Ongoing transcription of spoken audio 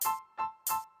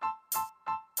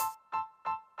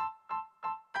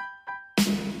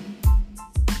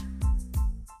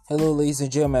Hello, ladies and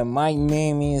gentlemen. My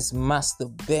name is Master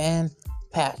Ben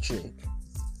Patrick,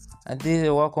 and this is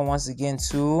welcome once again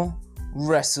to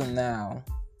Wrestle Now,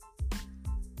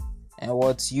 and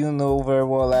what you know very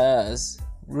well as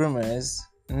Rumors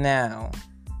Now.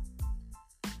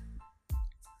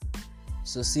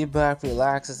 So sit back,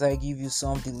 relax as I give you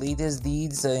some of the latest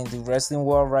deeds in the wrestling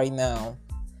world right now.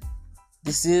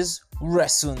 This is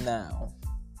Wrestle Now.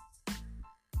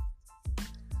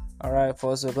 Alright,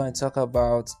 first we're going to talk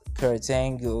about Kurt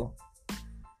Angle.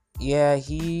 Yeah,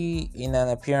 he, in an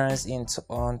appearance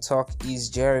on Talk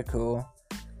Is Jericho,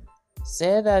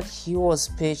 said that he was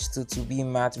pitched to be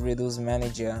Matt Riddle's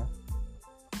manager,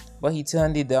 but he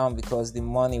turned it down because the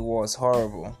money was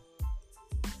horrible.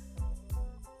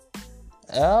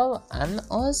 Well, I'm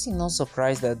honestly not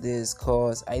surprised at this,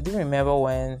 because I do remember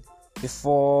when,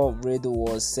 before Riddle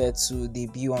was set to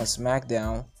debut on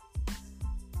SmackDown,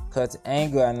 Kurt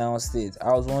Angle announced it.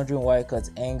 I was wondering why Kurt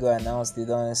Angle announced it,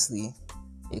 honestly,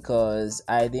 because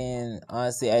I didn't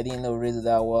know Riddle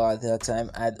that well at that time.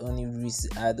 I'd only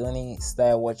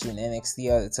started watching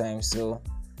NXT at the time, so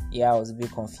yeah, I was a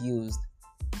bit confused.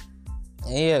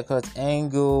 And yeah, Kurt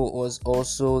Angle was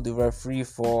also the referee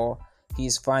for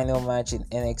his final match in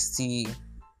NXT,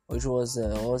 which was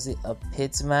a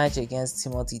pit match against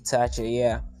Timothy Thatcher.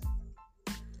 Yeah.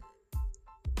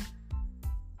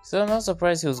 So I'm not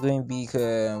surprised he was going to be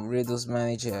Riddle's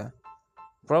manager.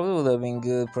 Probably would have been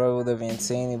good, probably would have been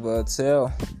entertaining, but still,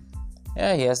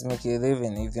 yeah, he has to make a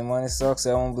living. If the money sucks,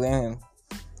 I won't blame him.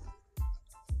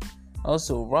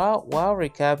 Also, while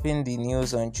recapping the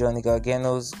news on Johnny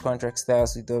Gargano's contract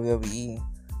status with WWE,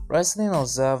 Wrestling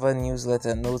Observer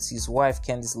newsletter notes his wife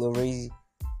Candice LeRae's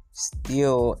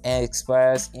deal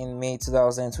expires in May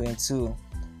 2022.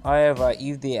 However,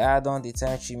 if they add on the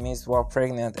time she missed while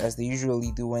pregnant, as they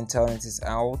usually do when talent is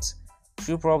out,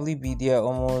 she'll probably be there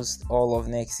almost all of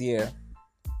next year.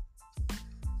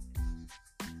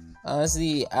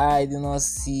 Honestly, I do not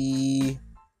see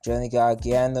Johnny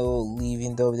Gargano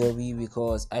leaving WWE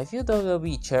because I feel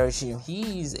WWE cherish him.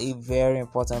 He is a very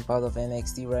important part of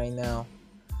NXT right now.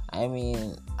 I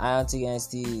mean, I don't think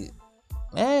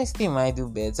NXT might do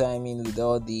better. I mean, with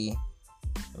all the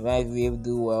might be able to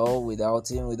do well without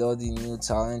him, with all the new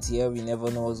talent here. We never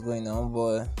know what's going on,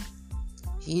 but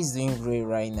he's doing great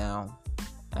right now.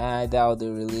 I doubt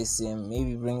they'll release him.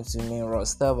 Maybe bring him to the main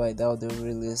roster, but I doubt they'll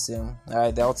release him.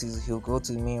 I doubt he'll go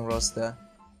to the main roster.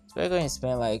 So we're going to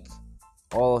spend like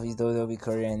all of his WWE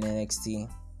career in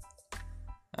NXT.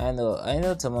 I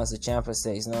know Tommaso Ciampa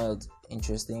said he's not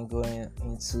interested in going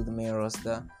into the main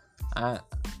roster. I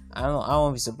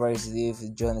won't be surprised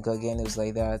if Johnny Gargano is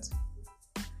like that.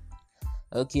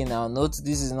 Okay, now note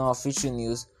this is not official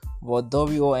news, but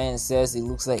WON says it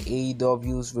looks like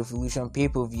AEW's Revolution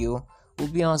pay-per-view will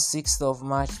be on 6th of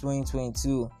March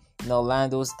 2022 in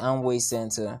Orlando's Amway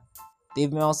Center.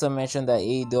 They've also mentioned that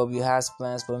AEW has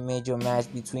plans for a major match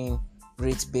between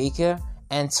Britt Baker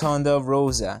and Thunder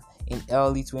Rosa in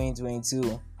early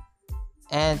 2022,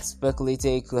 and speculated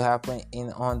it could happen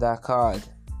on that card.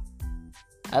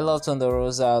 I love Thunder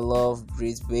Rosa, I love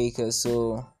Britt Baker,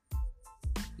 so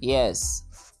yes,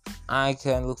 I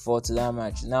can look forward to that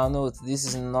match. Now note, this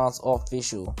is not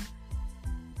official.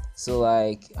 So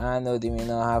like, I know they may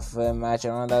not have a match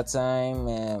around that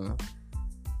time.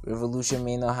 Revolution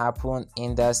may not happen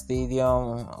in that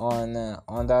stadium on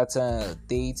that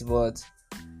date, but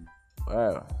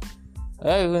well,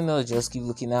 I don't know, just keep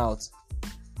looking out.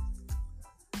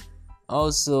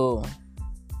 Also,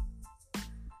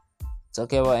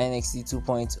 talking about NXT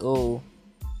 2.0,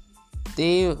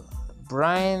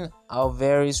 Brian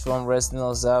Alvarez from Wrestling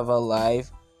Observer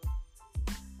Live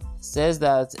says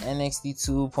that NXT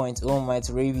 2.0 might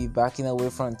really be backing away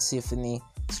from Tiffany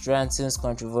Stratton's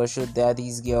controversial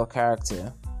Daddy's Girl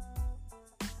character.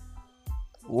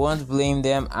 Won't blame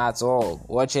them at all.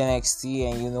 Watch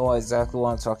NXT and you know exactly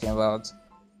what I'm talking about.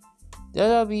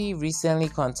 WWE recently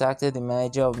contacted the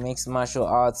manager of mixed martial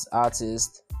arts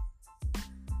artist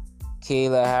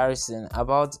Kayla Harrison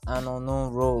about an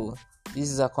unknown role. This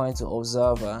is according to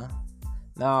Observer.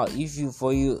 Now,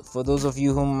 for those of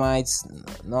you who might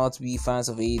not be fans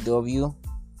of AEW,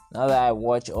 now that I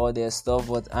watch all their stuff,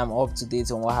 but I'm up to date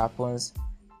on what happens,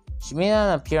 she made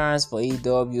an appearance for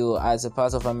AEW as a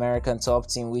part of American Top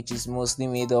Team, which is mostly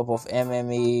made up of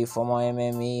former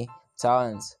MMA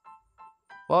talent.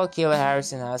 While Kayla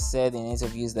Harrison has said in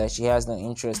interviews that she has no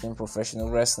interest in professional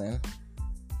wrestling.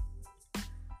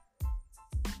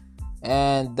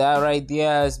 And that right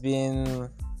there has been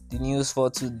the news for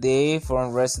today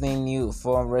from Wrestling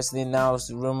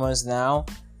Now's Rumors Now.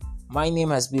 My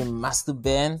name has been Master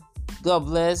Ben. God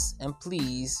bless and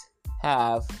please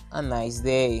Have a nice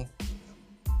day.